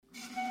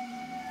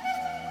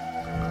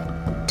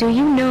Do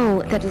you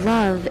know that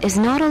love is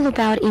not all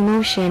about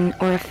emotion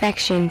or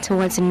affection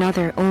towards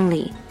another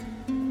only?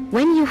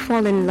 When you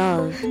fall in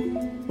love,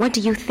 what do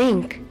you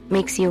think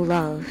makes you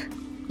love?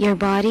 Your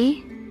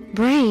body,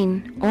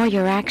 brain, or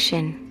your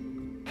action?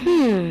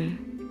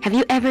 Have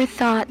you ever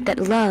thought that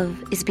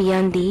love is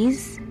beyond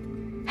these?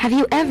 Have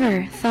you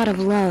ever thought of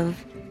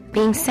love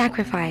being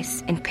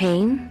sacrifice and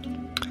pain?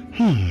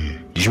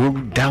 You're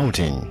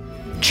doubting.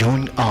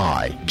 John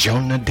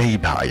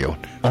Adebayoo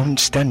on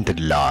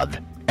Standard Love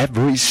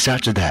every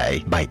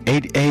Saturday by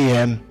 8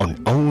 a.m. on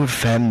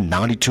OFM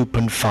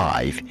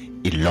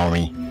 92.5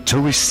 Ilorin to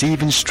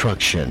receive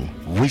instruction,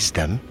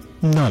 wisdom,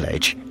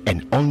 knowledge,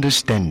 and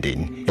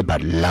understanding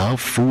about love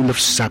full of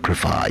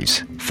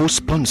sacrifice. For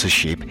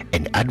sponsorship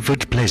and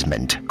advert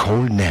placement,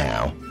 call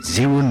now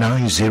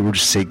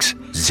 0906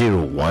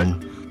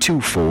 01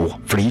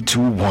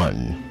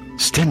 24321.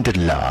 Standard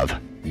Love,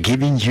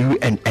 giving you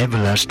an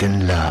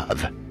everlasting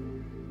love.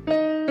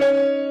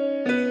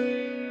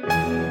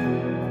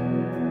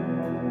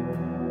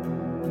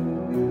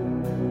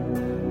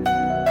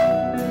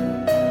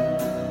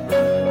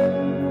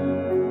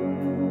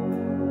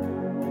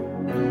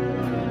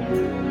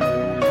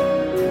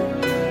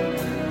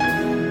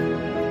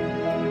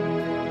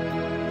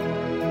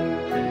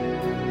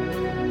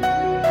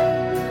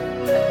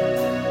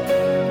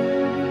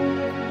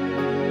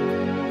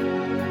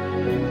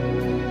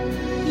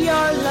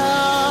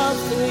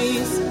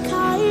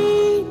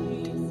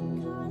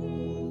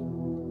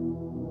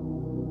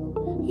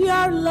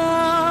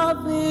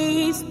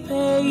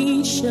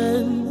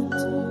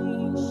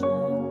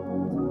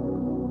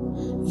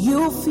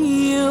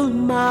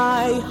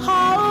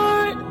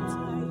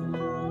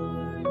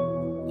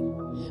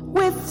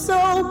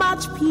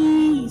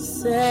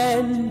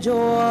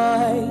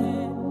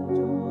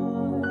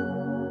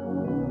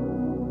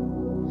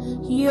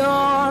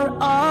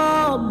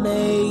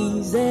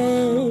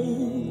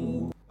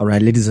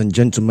 Alright, ladies and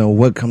gentlemen,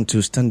 welcome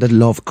to Standard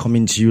Love,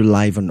 coming to you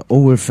live on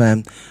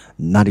OFM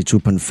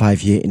 92.5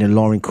 here in the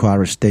Ilorin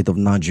Kwara state of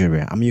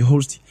Nigeria. I'm your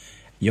host,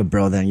 your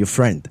brother and your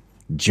friend,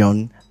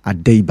 John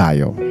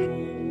Adebayoo.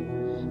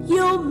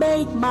 You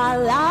make my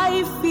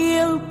life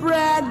feel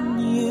brand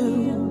new.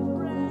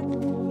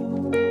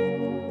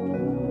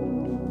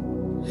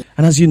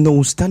 And as you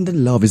know, Standard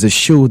Love is a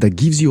show that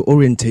gives you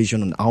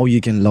orientation on how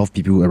you can love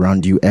people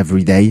around you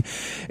every day.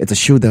 It's a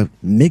show that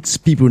makes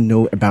people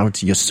know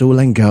about your soul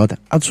and God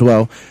as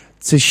well.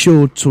 It's a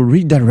show to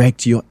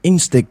redirect your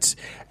instincts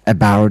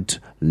about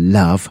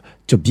love,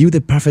 to build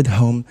a perfect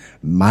home,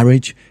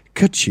 marriage,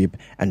 courtship,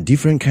 and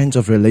different kinds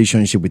of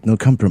relationship with no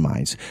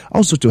compromise.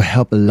 Also to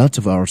help a lot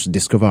of us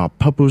discover our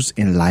purpose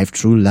in life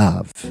through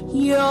love.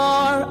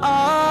 You're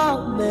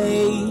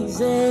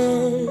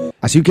amazing.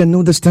 As you can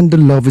know, the Standard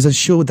Love is a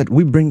show that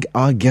we bring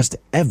our guests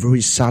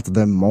every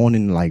Saturday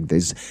morning like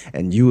this,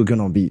 and you are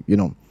gonna be,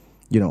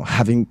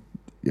 having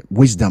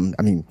wisdom.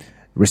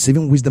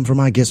 Receiving wisdom from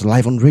our guests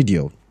live on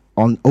radio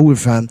on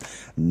OFM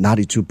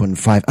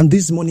 92.5. And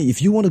this morning,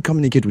 if you want to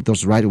communicate with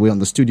us right away on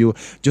the studio,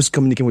 just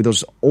communicate with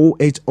us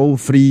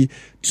 0803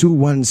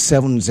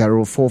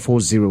 2170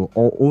 440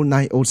 or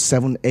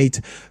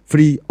 09078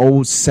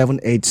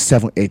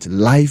 307878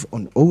 live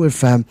on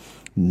OFM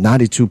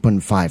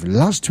 92.5.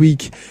 Last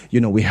week,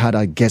 we had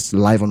our guest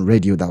live on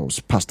radio. That was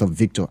Pastor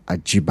Victor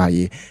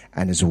Adebayo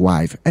and his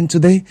wife. And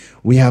today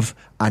we have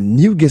a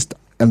new guest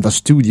in the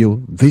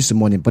studio this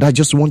morning. But I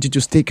just want you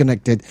to stay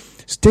connected.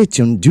 Stay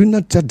tuned. Do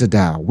not touch the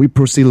dial. We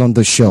proceed on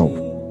the show.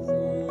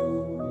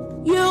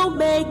 You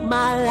make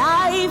my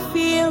life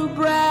feel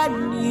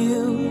brand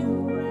new.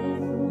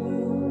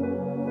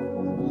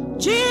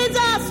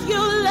 Jesus, you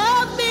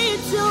love me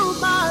too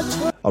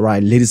much. All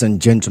right, ladies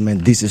and gentlemen,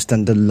 this is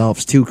Standard Love,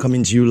 still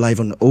coming to you live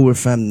on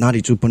OFM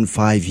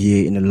 92.5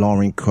 here in the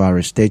Ilorin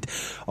Kwara state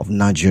of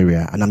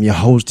Nigeria. And I'm your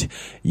host,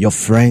 your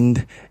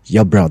friend,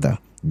 your brother,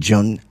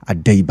 John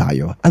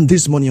Adebayoo. And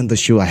this morning on the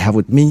show, I have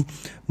with me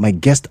my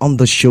guest on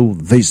the show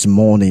this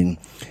morning.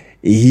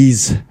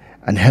 He's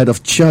an head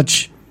of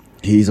church.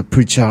 He is a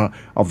preacher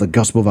of the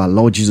gospel of our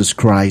Lord Jesus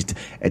Christ,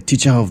 a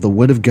teacher of the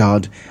word of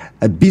God,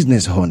 a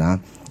business owner.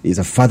 He's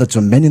a father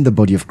to many in the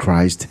body of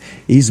Christ.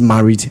 He's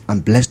married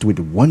and blessed with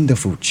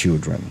wonderful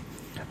children.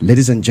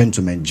 Ladies and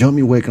gentlemen, join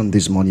me welcome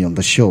this morning on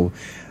the show,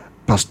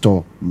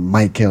 Pastor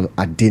Michael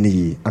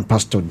Adeniyi and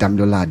Pastor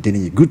Damilola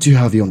Adeniyi. Good to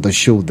have you on the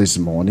show this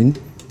morning.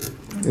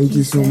 Thank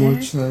you so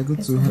much.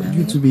 Good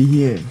to be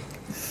here.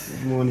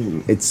 Good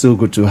morning. It's so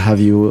good to have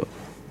you,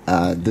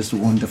 this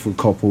wonderful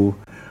couple,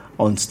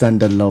 on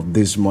Standard Love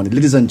this morning.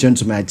 Ladies and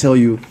gentlemen, I tell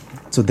you,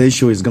 today's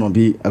show is going to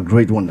be a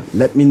great one.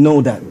 Let me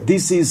know that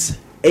this is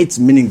 8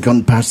 minutes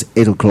gone past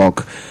 8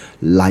 o'clock,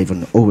 live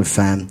on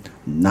OFM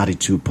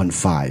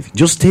 92.5.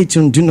 Just stay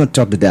tuned. Do not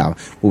touch the dial.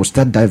 We'll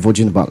start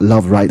diverging about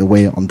love right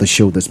away on the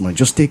show this morning.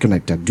 Just stay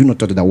connected. Do not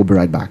touch the dial. We'll be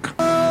right back.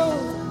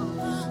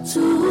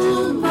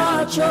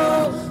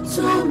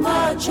 Too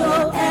much,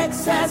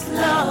 excess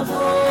love.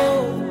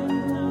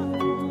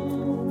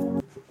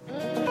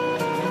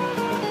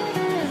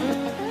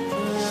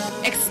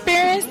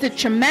 Experience the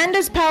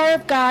tremendous power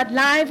of God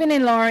live in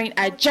Ilorin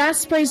at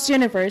Just Praise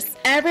Universe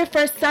every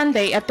first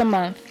Sunday of the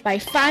month by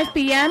 5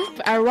 p.m.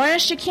 at Royal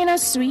Shekinah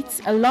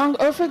Suites along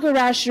Ophir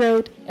Garage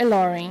Road,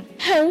 Ilorin.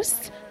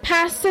 Host,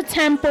 Pastor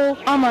Temple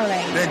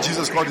Omale. Then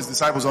Jesus called his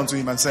disciples unto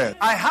him and said,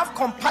 I have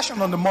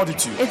compassion on the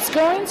multitude. It's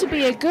going to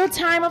be a good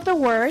time of the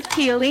word,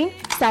 healing,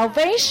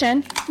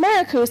 salvation,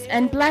 miracles,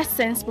 and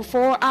blessings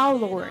before our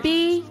Lord.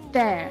 Be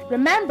there.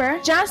 Remember,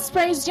 Just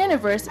Praise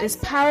Universe is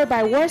powered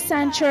by Word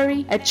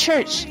Sanctuary, a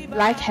church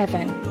like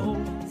heaven.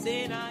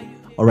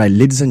 All right,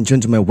 ladies and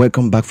gentlemen,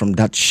 welcome back from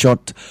that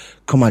short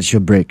commercial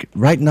break.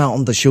 Right now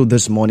on the show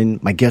this morning,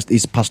 my guest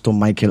is Pastor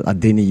Michael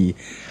Adeniyi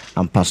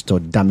and Pastor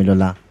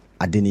Damilola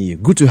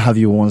Adeniyi. Good to have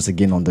you once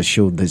again on the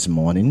show this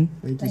morning.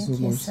 Thank you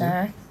so much,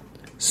 sir.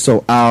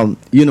 So,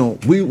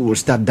 we will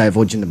start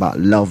diverging about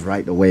love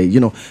right away.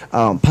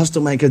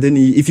 Pastor Michael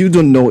Adeniyi, if you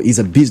don't know, he's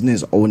a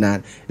business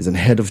owner, he's a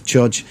head of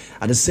church.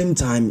 At the same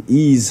time,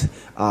 he's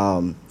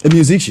a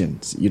musician.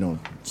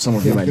 Some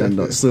of you might not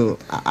know. So,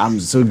 I'm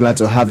so glad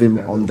to have him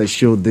on the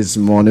show this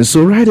morning.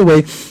 So, right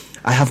away,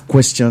 I have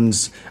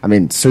questions,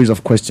 series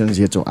of questions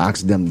here to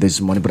ask them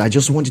this morning, but I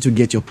just want you to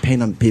get your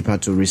pen and paper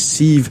to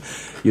receive,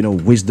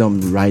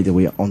 wisdom right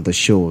away on the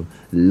show.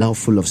 Love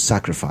full of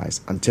sacrifice.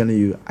 I'm telling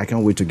you, I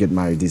can't wait to get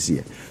married this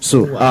year.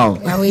 So,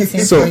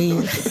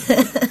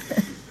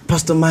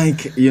 Pastor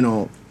Mike,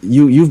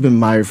 you've been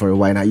married for a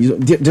while now.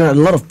 There are a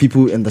lot of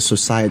people in the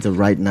society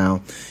right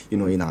now,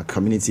 in our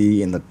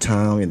community, in the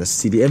town, in the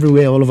city,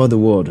 everywhere, all over the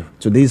world.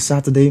 Today is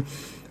Saturday,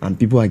 and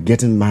people are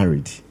getting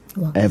married.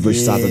 Every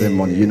Saturday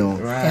morning,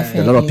 Right.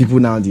 a lot of people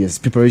now, there's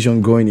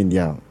preparation going in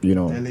their,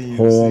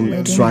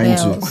 home, trying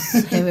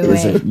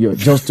to,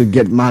 just to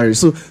get married.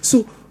 So,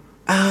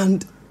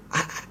 and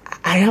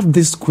I have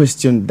this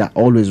question that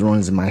always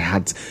runs in my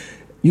heart.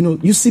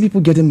 You see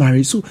people getting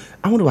married. So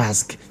I want to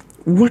ask,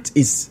 what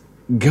is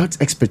God's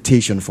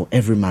expectation for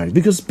every marriage?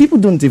 Because people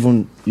don't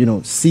even,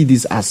 see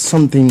this as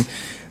something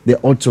they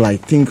ought to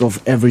think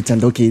of every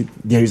time. Okay,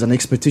 there is an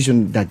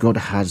expectation that God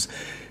has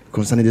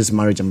concerning this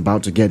marriage I'm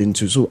about to get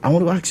into. So I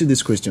want to ask you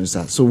this question,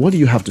 sir. So what do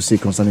you have to say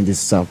concerning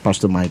this,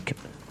 Pastor Mike?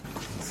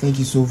 Thank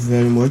you so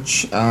very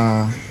much,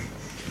 Brother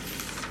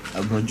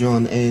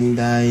John. And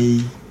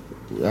I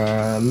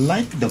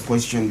like the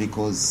question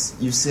because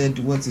you said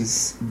what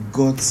is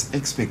God's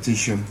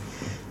expectation,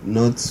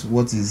 not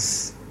what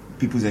is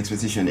people's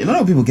expectation. A lot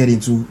of people get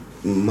into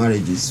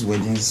marriages,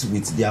 weddings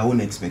with their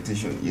own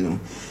expectation,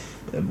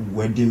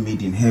 wedding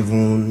made in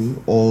heaven,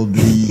 all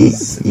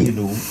these,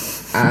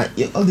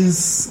 all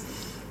these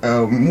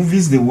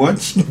movies they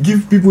watch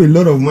give people a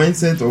lot of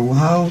mindset of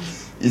how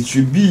it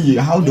should be,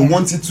 how they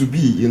want it to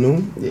be,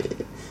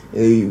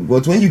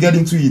 but when you get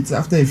into it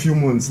after a few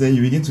months, then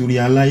you begin to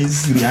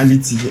realize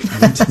reality.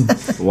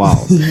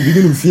 Wow. You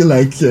begin to feel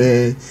like,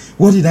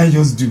 what did I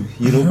just do?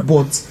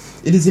 But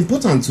it is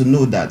important to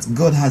know that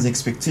God has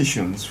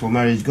expectations for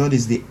marriage. God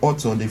is the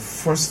author, the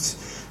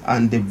first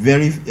and the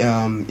very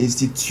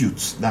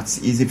institute, that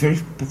is the very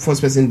first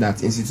person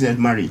that instituted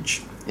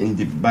marriage in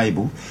the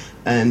Bible.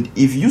 And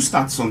if you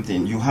start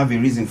something, you have a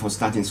reason for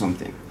starting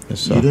something.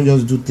 Yes, sir. You don't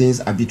just do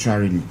things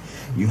arbitrarily.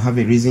 You have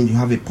a reason, you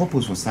have a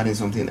purpose for starting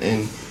something.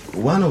 And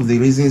one of the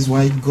reasons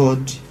why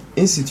God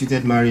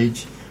instituted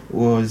marriage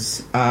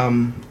was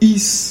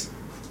is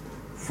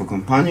for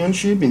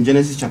companionship in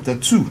Genesis chapter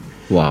 2.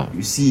 Wow.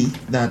 You see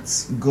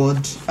that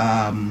God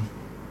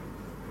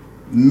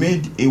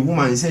made a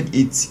woman. He said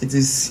he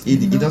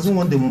doesn't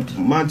want the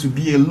man to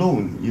be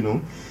alone,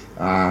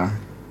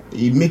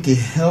 he make a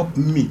help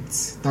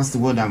meet. That's the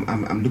word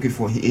I'm looking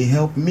for, a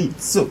help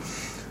meet. So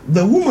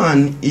the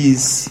woman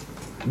is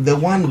the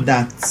one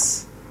that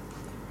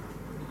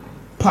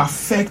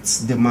perfects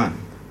the man.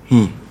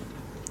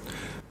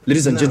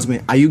 Ladies and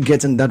gentlemen, are you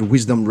getting that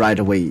wisdom right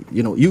away?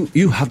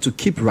 You have to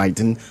keep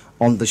writing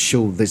on the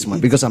show this month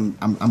because I'm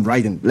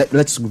writing.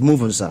 Let's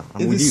move on, sir.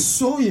 I'm it with is you.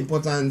 so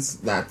important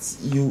that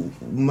you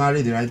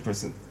marry the right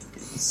person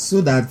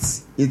so that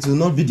it will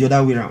not be the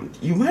other way around.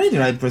 You marry the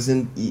right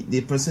person,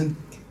 the person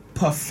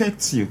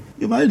perfects you.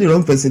 You marry the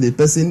wrong person, the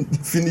person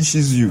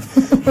finishes you.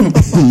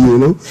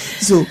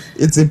 So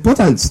it's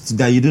important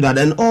that you do that.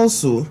 And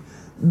also,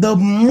 the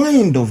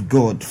mind of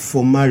God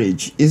for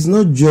marriage is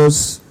not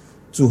just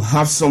to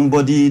have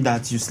somebody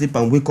that you sleep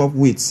and wake up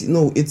with.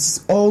 No,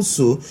 it's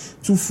also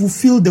to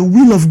fulfill the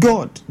will of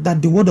God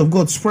that the word of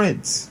God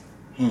spreads.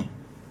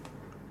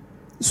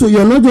 So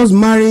you're not just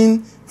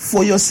marrying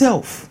for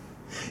yourself.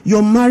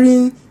 You're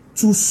marrying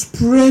to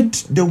spread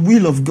the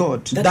will of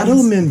God, that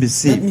all men be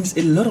saved. That means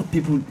a lot of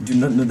people do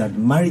not know that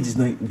marriage is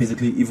not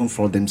basically even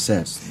for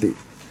themselves.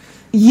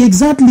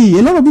 Exactly.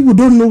 A lot of people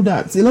don't know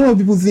that. A lot of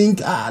people think,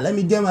 let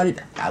me get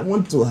married. I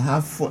want to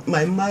have fun.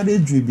 My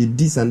marriage will be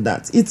this and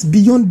that. It's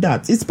beyond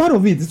that. It's part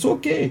of it. It's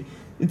okay.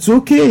 It's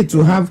okay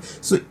to have.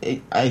 So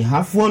I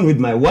have fun with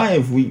my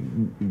wife. We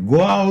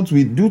go out,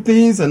 we do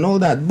things and all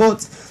that.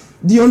 But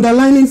the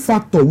underlying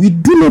factor, we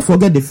do not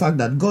forget the fact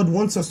that God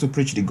wants us to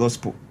preach the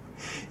gospel.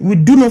 We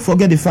do not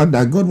forget the fact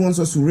that God wants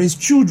us to raise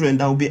children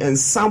that will be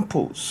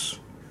ensamples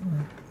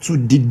to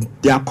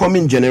their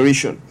coming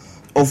generation.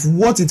 of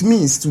what it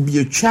means to be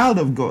a child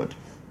of God,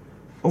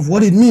 of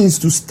what it means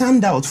to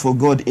stand out for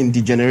God in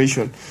the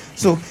generation.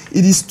 So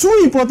it is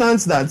too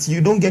important that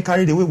you don't get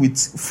carried away with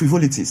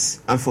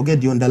frivolities and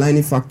forget the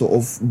underlying factor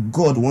of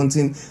God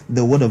wanting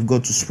the word of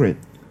God to spread.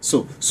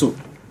 So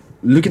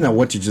looking at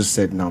what you just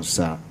said now,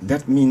 sir,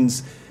 that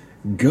means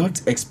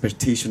God's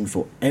expectation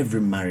for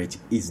every marriage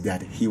is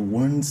that he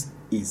wants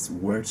his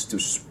words to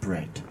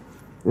spread.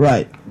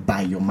 Right.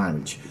 By your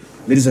marriage.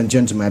 Ladies and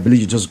gentlemen, I believe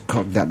you just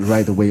caught that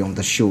right away on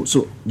the show.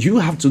 So you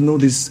have to know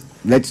this.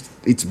 Let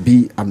it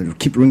be,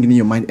 keep ringing in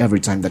your mind every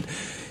time that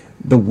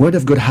the word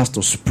of God has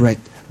to spread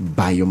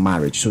by your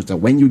marriage. So that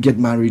when you get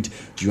married,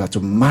 you have to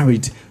marry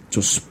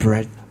to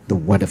spread the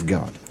word of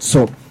God.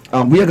 So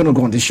we are going to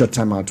go on this short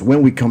time out.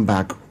 When we come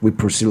back, we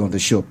proceed on the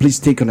show. Please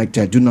stay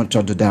connected. Do not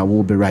touch the dial.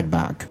 We'll be right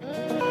back.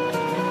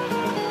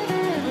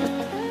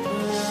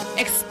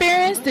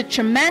 Experience the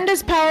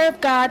tremendous power of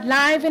God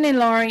live and in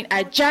Ilorin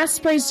at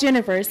Just Praise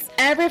Universe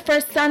every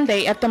first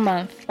Sunday of the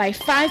month by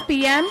 5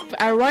 p.m.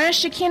 at Royal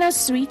Shekinah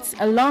Suites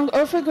along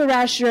Ophir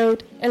Garage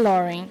Road,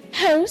 Ilorin.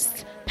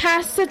 Host,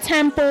 Pastor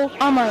Temple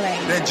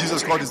Omale. Then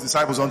Jesus called his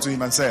disciples unto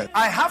him and said,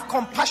 I have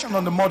compassion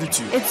on the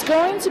multitude. It's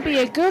going to be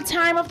a good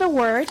time of the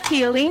word,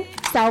 healing,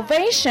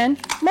 salvation,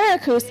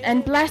 miracles,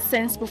 and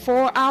blessings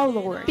before our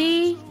Lord.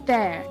 Be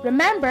there.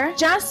 Remember,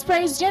 Just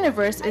Praise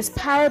Universe is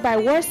powered by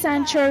Word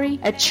Sanctuary,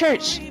 a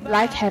church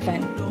like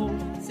heaven.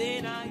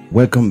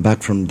 Welcome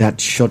back from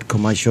that short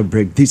commercial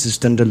break. This is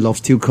Standard Love,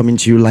 still coming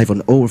to you live on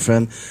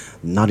OFM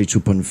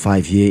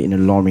 92.5 here in the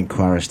Ilorin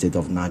Kwara State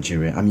of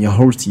Nigeria. I'm your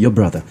host, your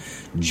brother,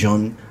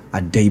 John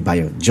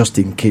Adebayoo. Just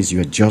in case you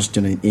are just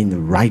tuning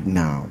in right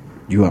now,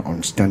 you are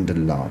on Standard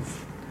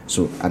Love.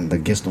 So, and the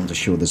guest on the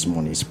show this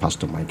morning is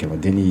Pastor Michael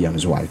Adeniyi and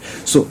his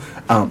wife. So,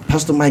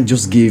 Pastor Mike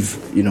just gave,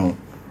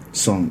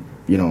 some,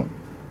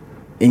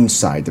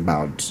 insight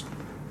about,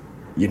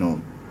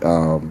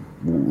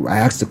 I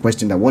asked the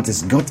question that what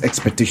is God's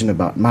expectation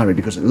about marriage,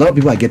 because a lot of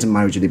people are getting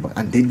married today,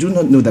 and they do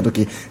not know that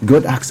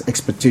God asks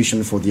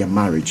expectation for their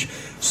marriage.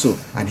 So,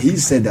 and he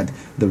said that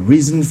the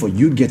reason for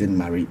you getting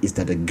married is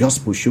that the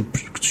gospel should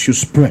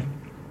spread,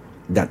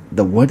 that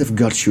the word of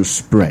God should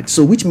spread.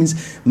 So, which means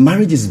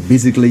marriage is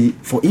basically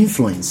for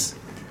influence.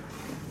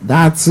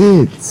 That's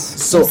it.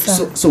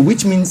 So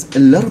which means a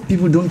lot of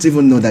people don't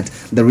even know that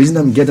the reason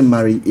I'm getting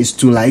married is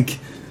to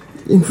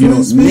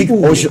influence make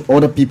people.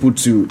 other people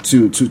to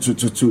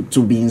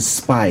be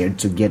inspired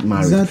to get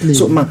married. Exactly.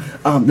 So,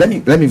 let me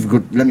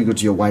go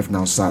to your wife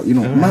now, sir.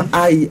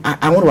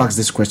 I want to ask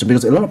this question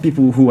because a lot of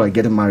people who are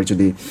getting married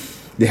today,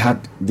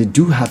 they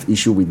do have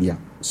issue with their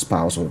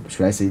spouse, or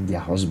should I say their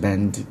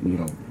husband.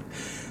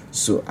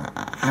 So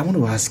I want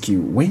to ask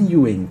you, when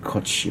you were in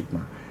courtship,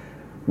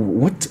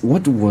 what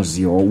was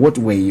your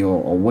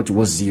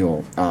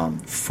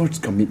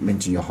first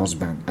commitment to your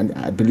husband? And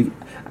I believe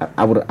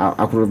I would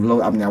have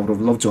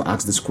loved to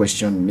ask this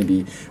question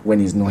maybe when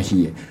he's not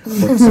here,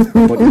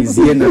 but he's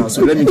here now.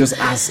 So let me just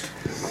ask.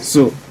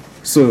 So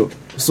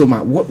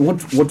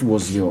what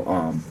was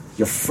your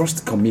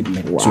first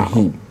commitment to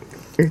him?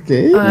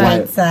 Okay. All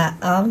right, sir.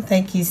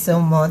 Thank you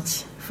so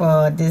much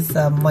for this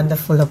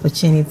wonderful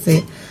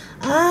opportunity.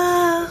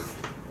 My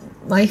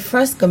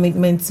first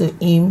commitment to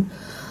him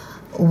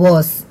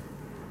was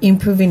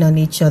improving on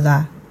each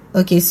other.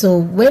 Okay, so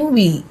when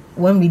we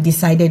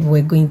decided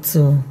we're going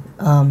to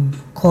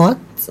court,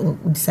 we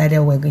decided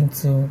we're going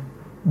to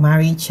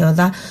marry each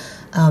other,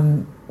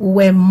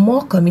 we're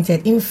more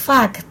committed. In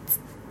fact,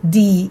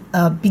 the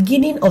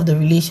beginning of the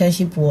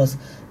relationship was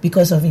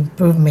because of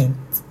improvement.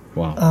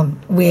 Wow.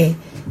 We're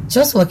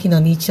just working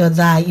on each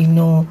other,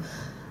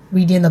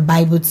 reading the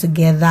Bible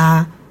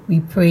together. We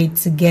prayed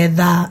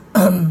together.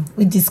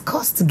 We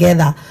discussed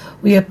together.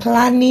 We were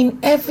planning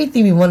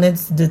everything we wanted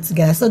to do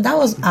together. So that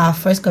was our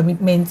first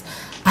commitment.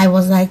 I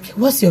was like,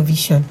 what's your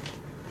vision?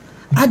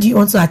 How do you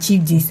want to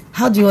achieve this?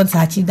 How do you want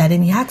to achieve that?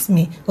 And he asked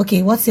me,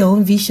 okay, what's your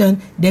own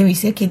vision? Then we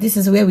say, okay, this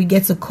is where we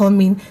get to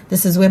come in.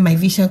 This is where my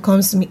vision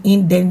comes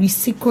in. Then we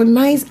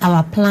synchronize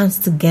our plans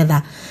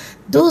together.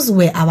 Those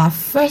were our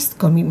first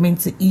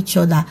commitment to each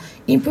other.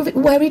 Improving.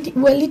 We're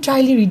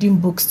literally reading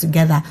books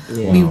together.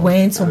 Yeah. We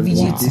went on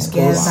vigil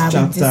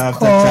together. We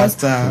discussed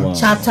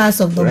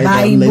chapters of the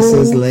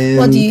Bible.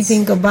 What do you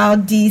think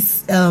about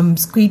this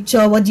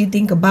scripture? What do you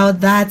think about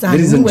that? And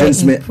ladies and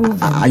gentlemen,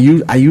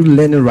 are you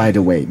learning right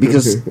away?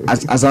 Because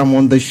as I'm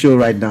on the show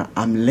right now,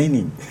 I'm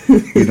learning.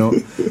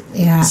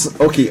 Yeah. So,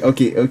 okay.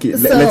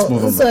 Let's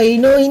move on. So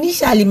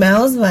initially, my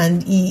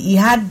husband he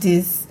had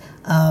this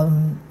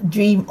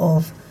dream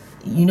of.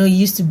 He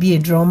used to be a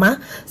drummer,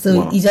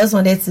 so he just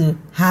wanted to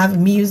have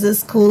music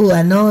school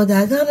and all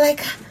that. And I'm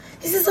like,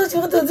 this is what you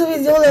want to do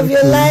with all of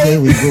your life?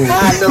 Here we go.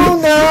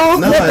 No.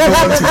 Now I don't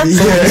want to be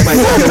here.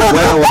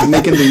 When I was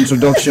making the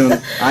introduction,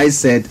 I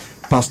said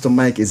Pastor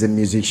Mike is a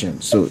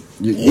musician, so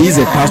he's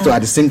a pastor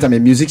at the same time a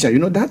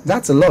musician.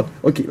 That's a lot.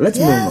 Okay, let's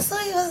move on. So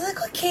he was like,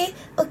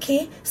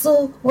 okay.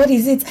 So what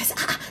is it? I said,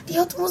 the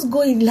utmost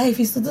goal in life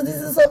is to do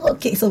this. So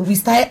okay, so we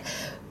started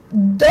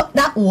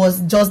that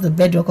was just the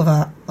bedrock of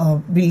our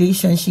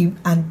relationship,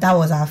 and that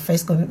was our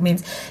first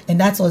commitment, and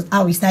that was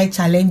how we started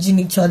challenging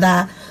each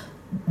other.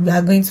 We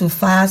are going to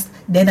fast.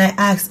 Then I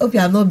asked, hope you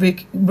have not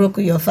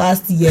broken your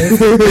fast yet.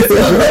 So,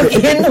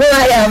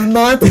 I have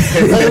not.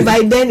 So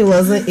by then it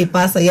wasn't a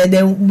pastor yet.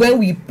 Then when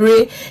we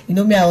pray,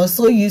 I was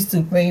so used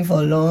to praying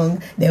for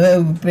long. Then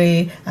when we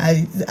pray,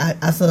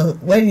 so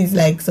when it's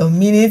like some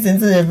minutes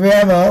into the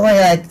prayer, but when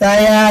you're like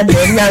tired,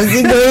 then I'm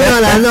still going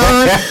on and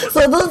on.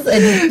 So those are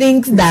the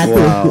things that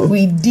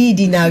we did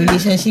in our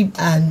relationship,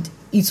 and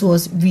it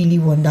was really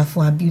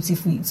wonderful and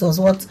beautiful. It was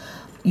what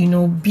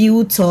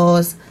built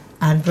us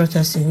and brought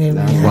us to where we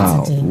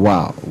are today.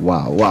 Wow.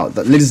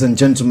 Ladies and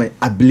gentlemen,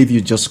 I believe you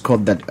just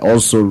caught that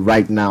also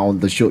right now on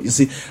the show. You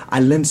see,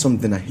 I learned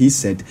something that he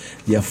said.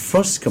 Their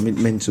first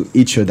commitment to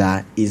each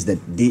other is that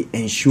they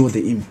ensure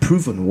they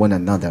improve on one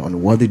another,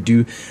 on what they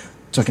do,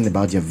 talking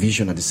about their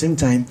vision. At the same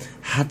time,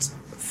 had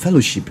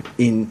fellowship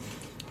in,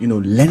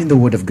 learning the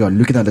word of God,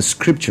 looking at the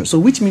scripture. So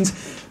which means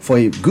for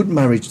a good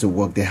marriage to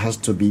work, there has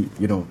to be,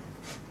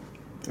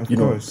 of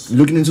course,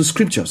 looking into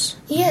scriptures.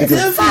 Yes,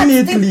 in fact,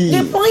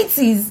 the point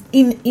is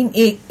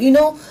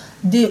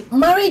the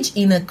marriage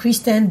in a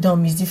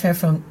Christendom is different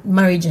from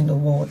marriage in the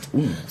world.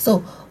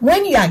 So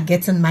when you are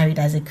getting married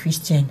as a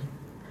Christian,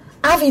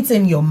 have it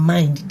in your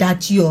mind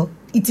that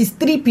it is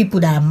three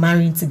people that are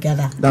marrying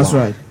together. That's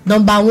right.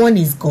 Number one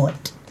is God.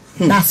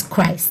 That's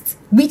Christ,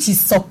 which is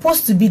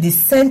supposed to be the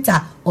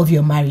center of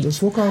your marriage. The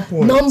focal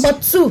point. Number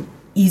two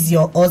is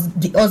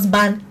the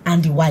husband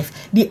and the wife.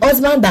 The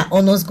husband that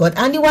honors God,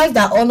 and the wife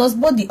that honors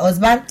both the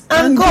husband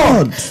and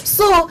God.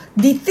 So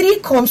the three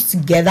comes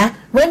together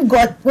when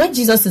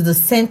Jesus is the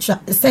center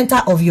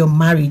of your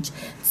marriage.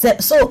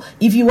 So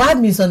if you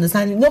have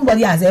misunderstanding,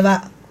 nobody has ever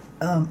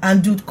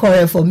undo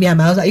quarrel for me and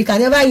my husband. You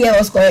can never hear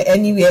us quarrel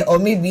anywhere, or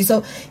maybe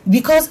so,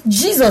 because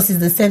Jesus is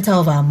the center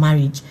of our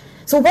marriage.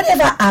 So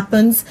whatever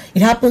happens,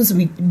 it happens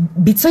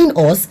between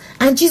us,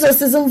 and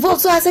Jesus is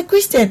involved. So as a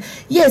Christian,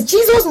 yes,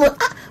 Jesus will.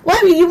 Why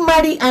will you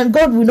marry and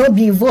God will not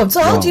be involved?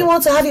 So how do you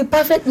want to have a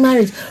perfect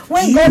marriage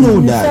when God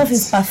himself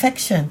is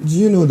perfection? Do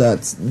you know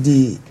that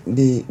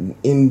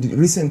in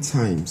recent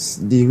times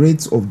the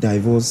rate of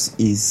divorce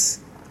is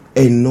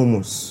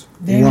enormous?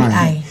 Very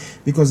high.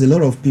 Because a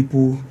lot of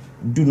people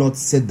do not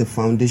set the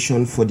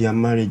foundation for their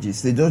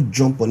marriages. They just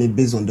jump on it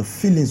based on the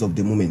feelings of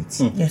the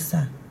moment. Yes,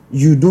 sir.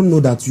 You don't know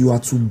that you are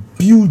to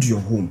build your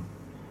home.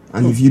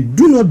 And if you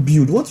do not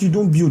build, what you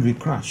don't build will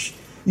crash.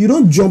 You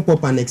don't jump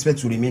up and expect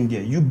to remain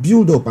there. You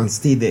build up and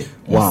stay there.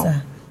 Yes,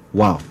 sir.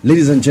 Wow.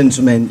 Ladies and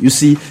gentlemen, you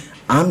see,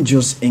 I'm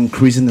just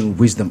increasing in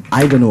wisdom.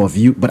 I don't know of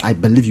you, but I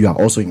believe you are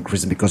also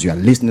increasing because you are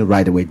listening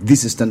right away.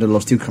 This is Standard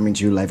Love, still coming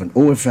to you live on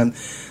OFM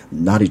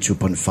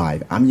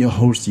 92.5. I'm your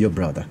host, your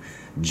brother,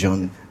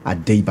 John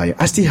Adebayoo.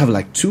 I still have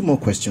like two more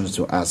questions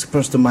to ask.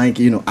 Pastor Mike,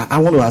 I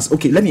want to ask,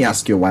 let me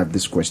ask your wife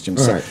this question.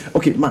 All so, right.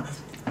 Okay, ma,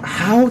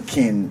 how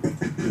can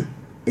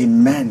a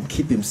man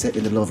keep himself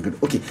in the love of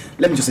God? Okay,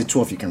 let me just say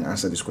two of you can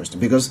answer this question,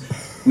 because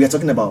we are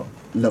talking about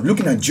love.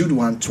 Looking at Jude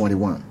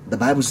 1:21, the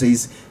Bible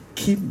says,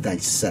 keep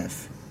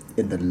thyself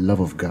in the love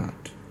of God.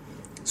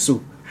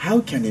 So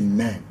how can a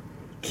man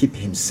keep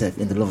himself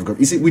in the love of God?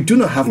 You see, we do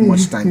not have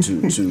much time to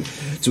this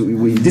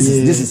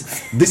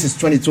is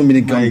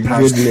 22-minute gun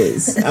past.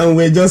 Goodness. And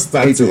we're just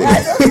starting.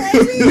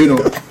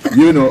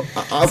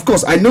 Of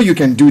course, I know you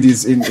can do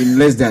this in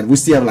less than. We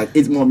still have like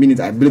 8 more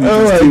minutes. I believe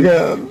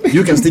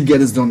you can still get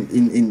this done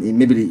in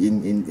maybe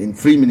in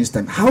 3 minutes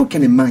time. How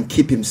can a man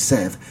keep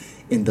himself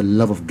in the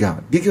love of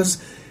God? Because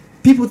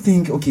people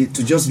think,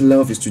 to just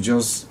love is to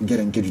just get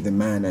engaged with a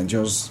man and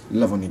just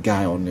love on a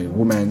guy or on a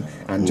woman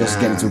and just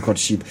get into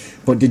courtship.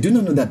 But they do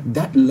not know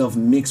that love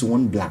makes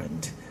one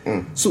blind.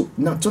 So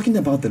now talking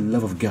about the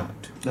love of God.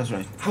 That's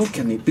right. How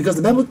can it? Because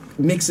the Bible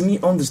makes me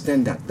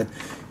understand that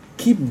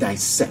keep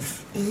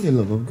thyself in the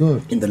love of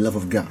God. In the love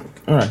of God.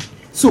 All right.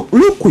 So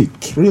real quick,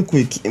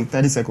 in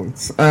 30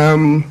 seconds.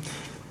 2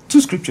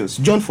 scriptures.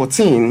 John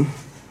 14,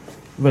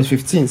 verse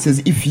 15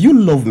 says, if you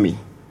love me,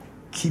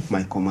 keep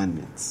my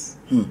commandments.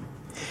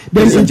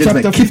 Then in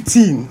chapter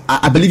 15,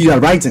 I believe you are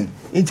writing.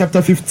 In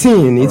chapter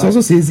 15, it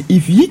also says,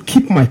 if ye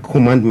keep my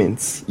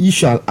commandments, ye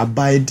shall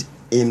abide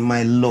in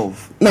my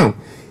love. Now,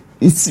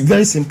 it's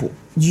very simple.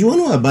 You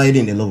want to abide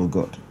in the love of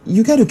God,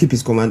 you got to keep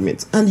his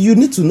commandments. And you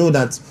need to know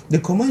that the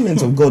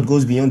commandments of God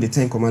goes beyond the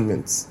 10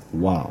 commandments.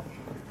 Wow.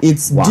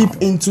 It's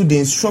deep into the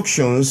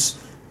instructions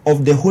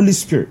of the Holy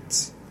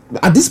Spirit.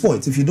 At this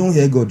point, if you don't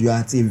hear God, you are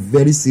at a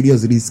very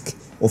serious risk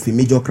of a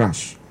major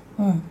crash.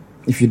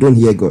 If you don't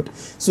hear God.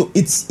 So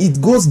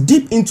it goes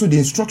deep into the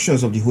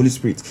instructions of the Holy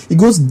Spirit. It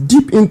goes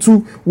deep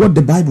into what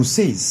the Bible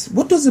says.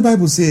 What does the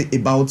Bible say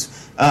about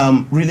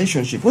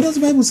relationship? What does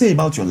the Bible say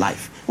about your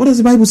life? What does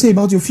the Bible say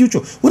about your future?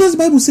 What does the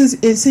Bible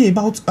say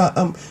about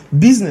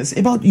business,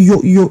 about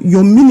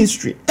your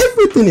ministry?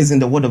 Everything is in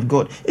the Word of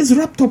God. It's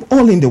wrapped up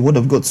all in the Word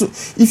of God. So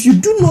if you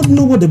do not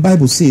know what the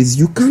Bible says,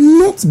 you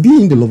cannot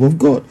be in the love of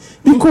God.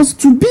 Because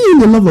to be in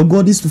the love of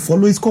God is to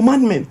follow his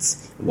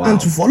commandments. Wow.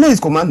 And to follow his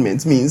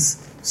commandments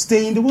means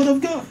stay in the Word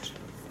of God.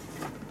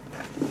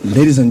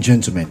 Ladies and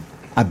gentlemen,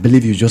 I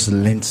believe you just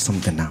learned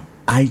something now.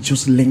 I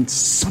just learned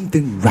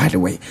something right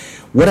away.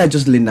 What I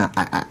just learned now,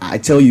 I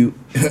tell you,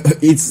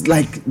 it's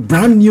like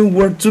brand new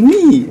word to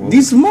me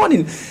this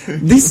morning.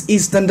 This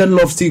is Standard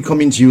Love still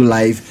coming to you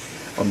live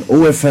on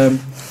OFM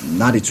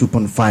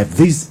 92.5.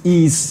 This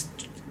is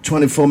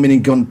 24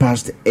 minutes gone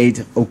past 8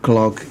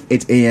 o'clock,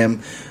 8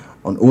 a.m.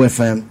 on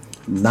OFM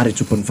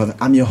 92.5.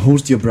 I'm your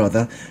host, your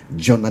brother,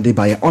 John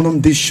Adebayoo.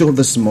 On this show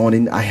this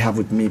morning, I have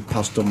with me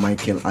Pastor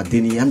Michael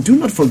Adeniyi. And do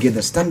not forget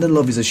that Standard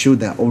Love is a show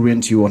that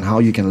orients you on how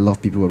you can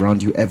love people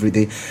around you every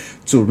day,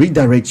 to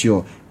redirect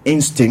your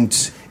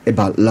instincts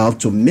about love,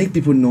 to make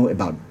people know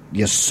about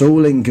your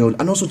soul and goal,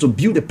 and also to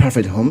build a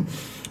perfect home,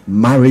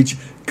 marriage,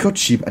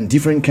 courtship, and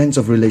different kinds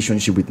of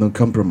relationship with no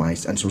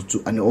compromise,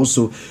 and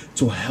also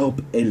to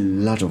help a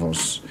lot of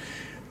us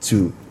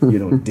to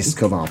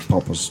discover our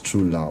purpose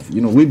through love.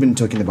 We've been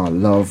talking about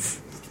love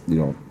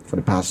for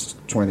the past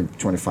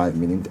 20-25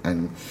 minutes,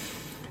 and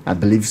I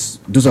believe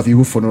those of you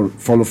who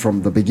follow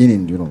from the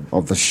beginning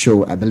of the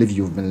show, I believe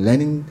you've been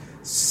learning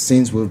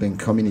since we've been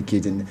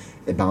communicating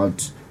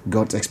about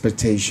God's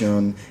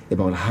expectation,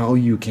 about how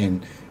you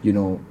can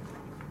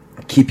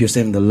keep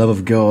yourself in the love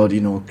of God,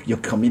 your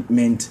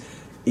commitment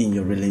in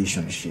your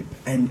relationship,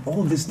 and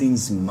all these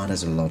things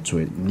matters a lot to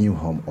a new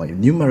home or a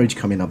new marriage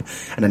coming up.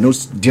 And I know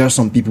there are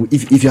some people,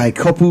 if you're a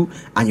couple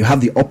and you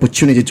have the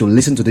opportunity to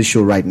listen to this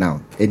show right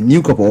now, a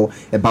new couple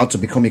about to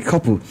become a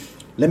couple,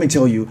 let me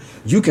tell you,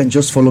 you can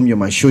just follow me on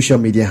my social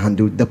media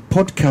handle. The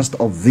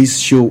podcast of this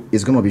show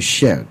is going to be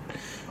shared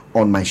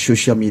on my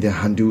social media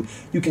handle.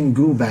 You can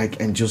go back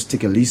and just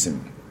take a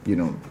listen,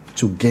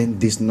 to gain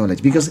this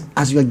knowledge, because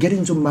as you are getting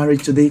into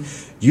marriage today,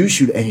 you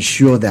should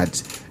ensure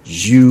that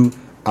you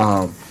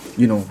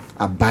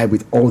abide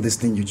with all this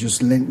thing you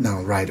just learned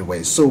now right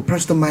away. So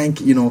Pastor Mike,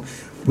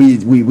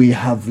 we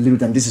have little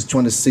time. This is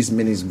 26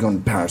 minutes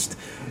gone past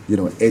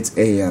 8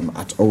 a.m.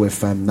 at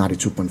OFM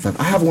 92.5.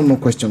 I have one more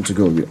question to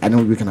go. I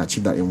know we can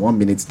achieve that in 1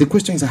 minute. The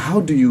question is, how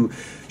do you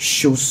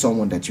show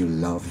someone that you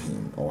love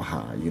him or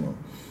her?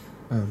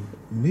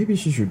 Maybe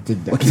she should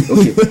take that. Okay.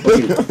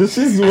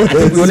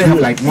 We only have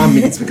like 1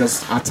 minute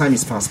because our time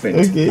is fast spent.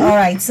 Okay. All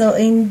right. So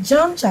in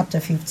John chapter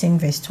 15,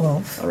 verse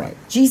 12, all right,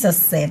 Jesus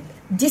said,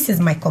 "This is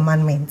my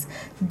commandment,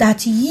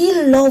 that ye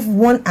love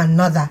one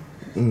another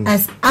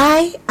as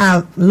I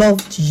have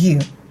loved you.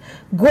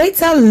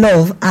 Greater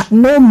love hath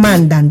no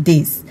man than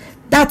this,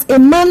 that a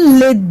man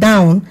laid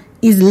down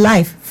his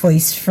life for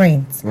his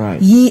friends.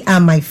 Right. Ye are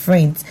my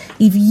friends,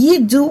 if ye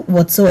do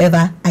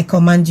whatsoever I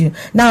command you."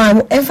 Now,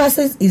 our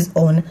emphasis is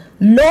on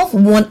love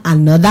one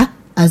another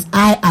as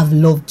I have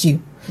loved you.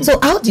 So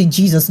how did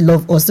Jesus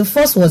love us? The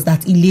first was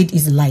that he laid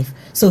his life.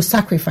 So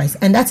sacrifice.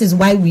 And that is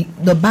why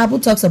the Bible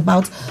talks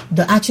about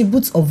the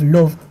attributes of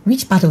love.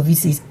 Which part of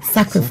it is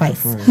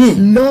sacrifice?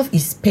 Love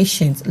is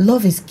patient.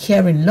 Love is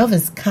caring. Love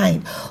is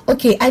kind.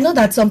 Okay, I know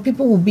that some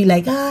people will be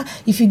like,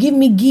 if you give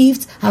me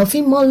gifts, I'll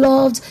feel more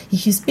loved.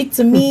 If you speak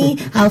to me,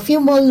 I'll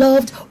feel more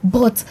loved.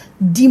 But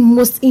the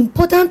most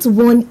important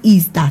one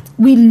is that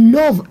we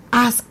love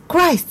as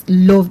Christ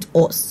loved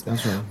us.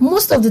 That's right.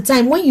 Most of the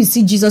time, when you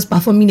see Jesus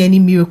performing any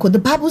miracle, the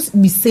Bible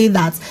will say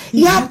that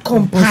he had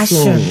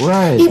compassion.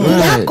 Right. He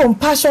had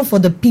compassion for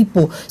the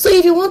people. So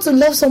if you want to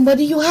love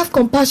somebody, you have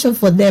compassion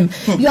for them.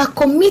 You are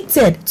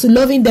committed to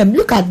loving them.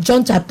 Look at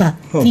John chapter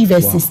 3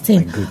 verse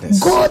 16.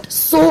 God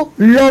so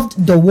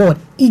loved the world,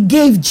 he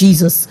gave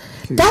Jesus.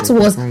 That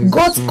was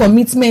God's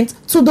commitment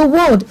to the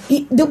world.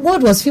 The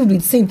world was filled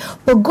with sin,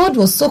 but God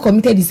was so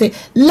committed. He said,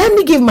 "Let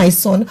me give my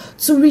son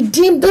to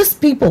redeem those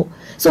people."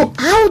 So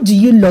how do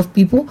you love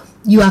people?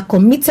 You are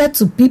committed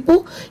to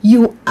people.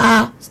 You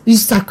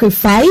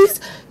sacrifice.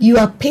 You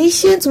are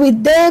patient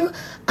with them.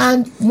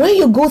 And when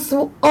you go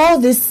through all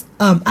these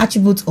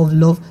attributes of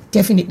love,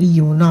 definitely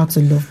you will know how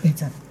to love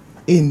better.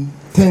 In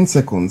 10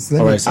 seconds,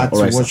 let me add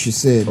to what she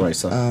said. All right,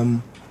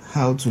 sir.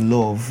 How to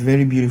love.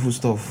 Very beautiful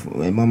stuff,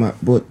 Mama.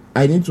 But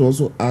I need to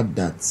also add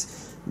that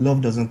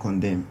love doesn't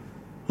condemn.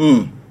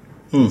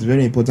 It's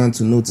very important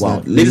to note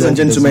that. Ladies and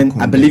gentlemen,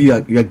 I believe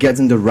you are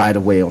getting the right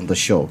away on the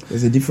show.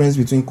 There's a difference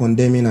between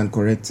condemning and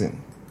correcting.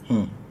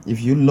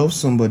 If you love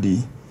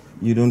somebody,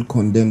 you don't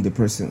condemn the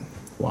person.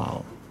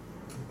 Wow.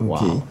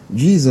 Okay. Wow.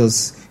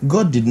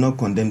 God did not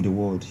condemn the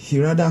world. He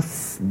rather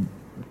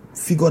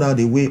figured out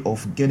a way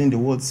of getting the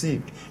world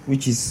saved,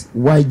 which is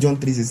why John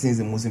 3:16 is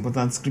the most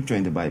important scripture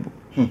in the Bible.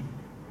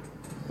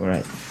 All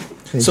right.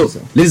 So,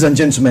 ladies and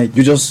gentlemen,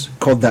 you just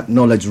caught that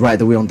knowledge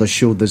right away on the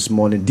show this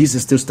morning. This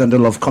is still Standard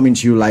Love coming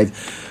to you live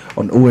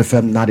on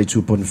OFM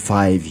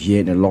 92.5 here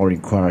in Ilorin,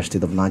 Kwara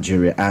State of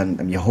Nigeria.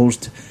 And I'm your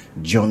host,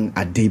 John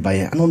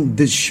Adebayoo. And on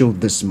this show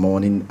this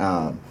morning,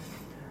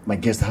 my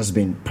guest has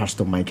been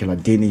Pastor Michael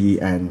Adeniyi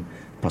and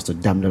Pastor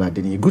Damilola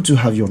Adeniyi. Good to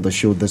have you on the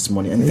show this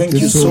morning. And thank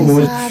you so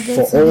much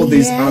for all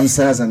these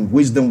answers and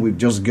wisdom we've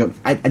just got.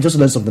 I just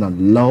learned something,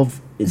 and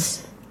love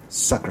is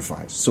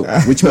sacrifice. So,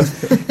 which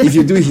means if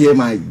you do hear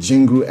my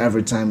jingle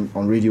every time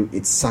on radio,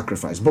 it's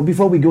sacrifice. But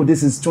before we go,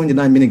 this is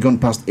 29 minutes gone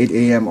past 8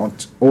 a.m. on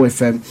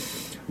OFM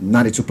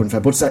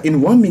 92.5. But sir, in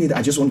 1 minute,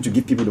 I just want to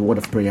give people the word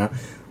of prayer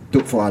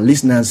for our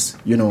listeners.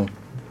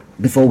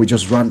 before we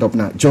just round up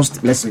now,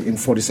 just let's say in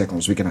 40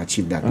 seconds we can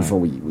achieve that before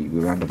we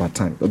round up our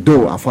time.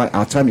 Though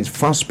our time is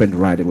fast spent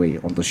right away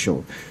on the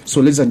show.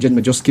 So ladies and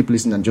gentlemen, just keep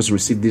listening and just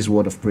receive this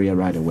word of prayer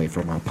right away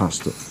from our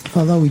pastor.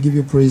 Father, we give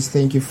you praise.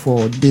 Thank you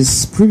for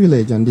this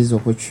privilege and this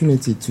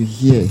opportunity to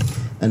hear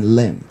and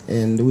learn.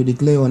 And we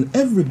declare on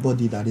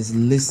everybody that is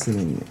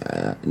listening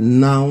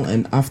now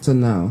and after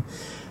now,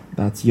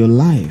 that your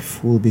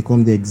life will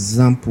become the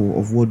example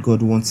of what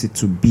God wants it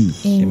to be.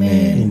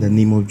 Amen. In the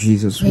name of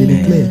Jesus, we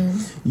declare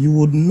you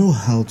would know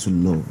how to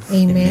love.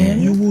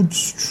 Amen. You would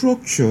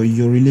structure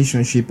your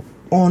relationship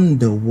on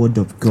the word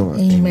of God.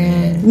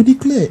 Amen. We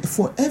declare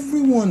for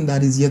everyone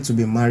that is yet to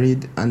be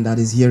married and that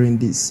is hearing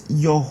this,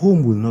 your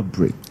home will not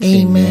break.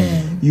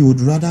 Amen. You would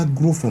rather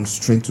grow from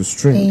strength to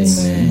strength.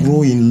 Amen.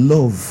 Grow in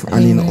love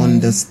and in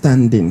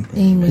understanding.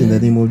 Amen. In the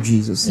name of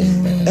Jesus.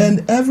 Amen.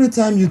 And every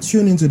time you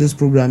tune into this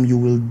program, you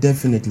will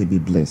definitely be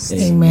blessed.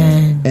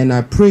 Amen. And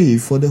I pray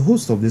for the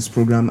host of this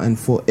program and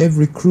for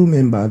every crew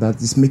member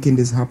that is making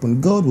this happen.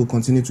 God will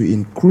continue to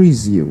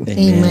increase you.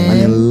 Amen.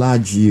 And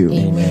enlarge you.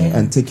 Amen.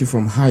 And take you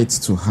from heights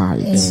to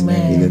heights.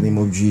 Amen. In the name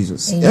of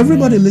Jesus. Amen.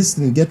 Everybody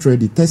listening, get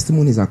ready.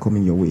 Testimonies are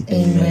coming your way.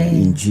 Amen.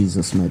 In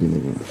Jesus' mighty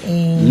name.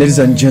 Amen. Ladies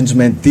and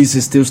gentlemen, this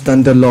is still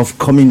Standard Love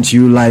coming to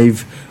you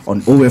live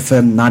on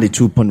OFM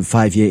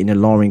 92.5 here in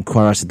Ilorin,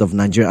 Kwara State of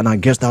Nigeria. And our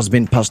guest has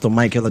been Pastor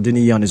Michael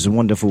Adeniyi and his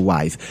wonderful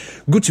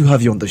wife. Good to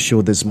have you on the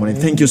show this morning.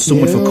 Thank you so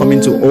much for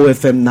coming to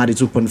OFM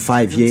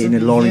 92.5 here in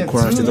Ilorin,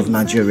 Kwara State of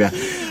Nigeria.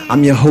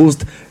 I'm your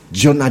host,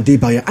 John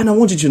Adebayoo, and I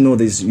want you to know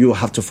this. You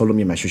have to follow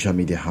me on my social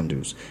media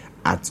handles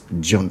at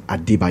John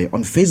Adebayoo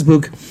on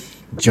Facebook,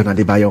 John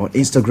Adebayoo on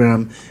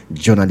Instagram,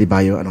 John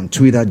Adebayoo, and on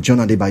Twitter, John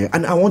Adebayoo.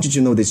 And I want you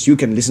to know this. You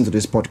can listen to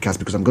this podcast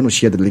because I'm going to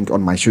share the link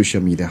on my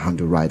social media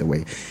handle right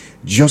away.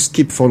 Just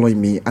keep following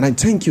me. And I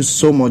thank you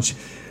so much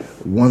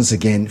once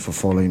again for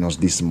following us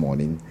this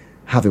morning.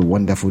 Have a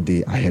wonderful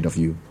day ahead of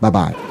you.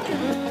 Bye-bye.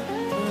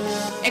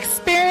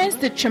 Experience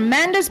the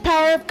tremendous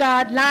power of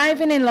God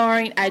live in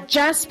Ilorin at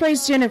Just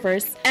Praise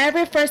Universe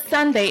every first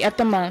Sunday of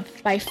the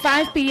month by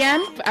 5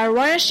 p.m. at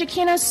Royal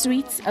Shekinah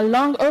Suites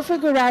along Ophir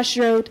Garage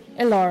Road,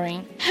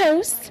 Ilorin.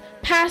 Host,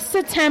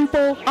 Pastor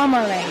Temple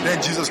Omale.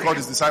 Then Jesus called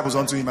his disciples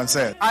unto him and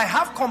said, I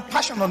have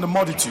compassion on the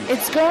multitude.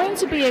 It's going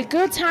to be a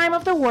good time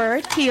of the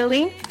word,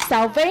 healing,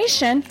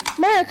 salvation,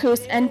 miracles,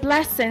 and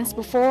blessings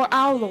before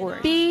our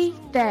Lord. Be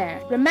there.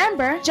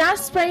 Remember,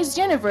 Just Praise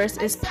Universe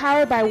is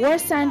powered by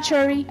Word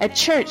Sanctuary, a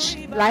church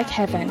like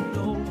heaven.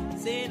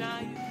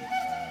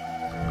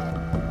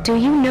 Do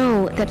you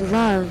know that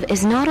love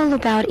is not all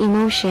about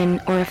emotion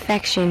or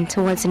affection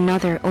towards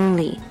another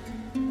only?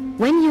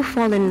 When you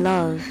fall in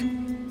love,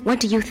 what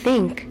do you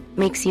think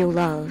makes you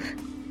love?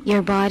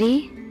 Your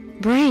body,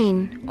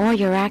 brain, or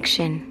your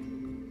action?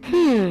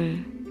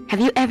 Have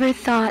you ever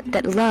thought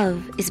that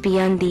love is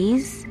beyond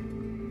these?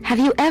 Have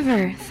you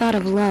ever thought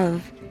of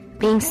love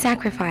being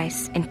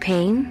sacrifice and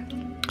pain?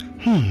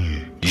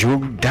 You're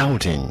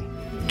doubting.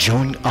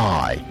 Join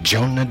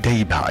John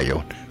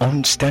Adebayoo,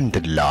 on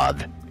Standard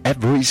Love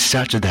every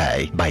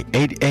Saturday by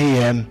 8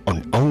 a.m.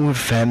 on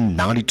OFM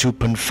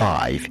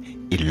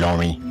 92.5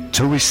 Ilorin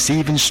to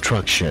receive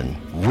instruction,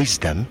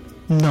 wisdom,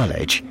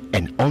 knowledge,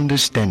 and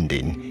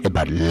understanding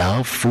about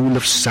love full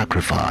of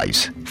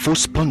sacrifice. For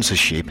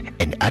sponsorship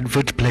and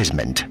advert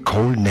placement,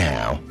 call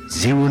now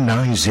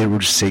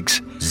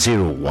 0906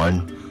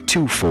 01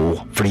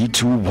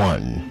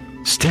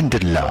 24321.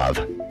 Standard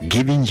Love,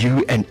 giving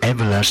you an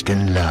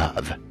everlasting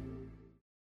love.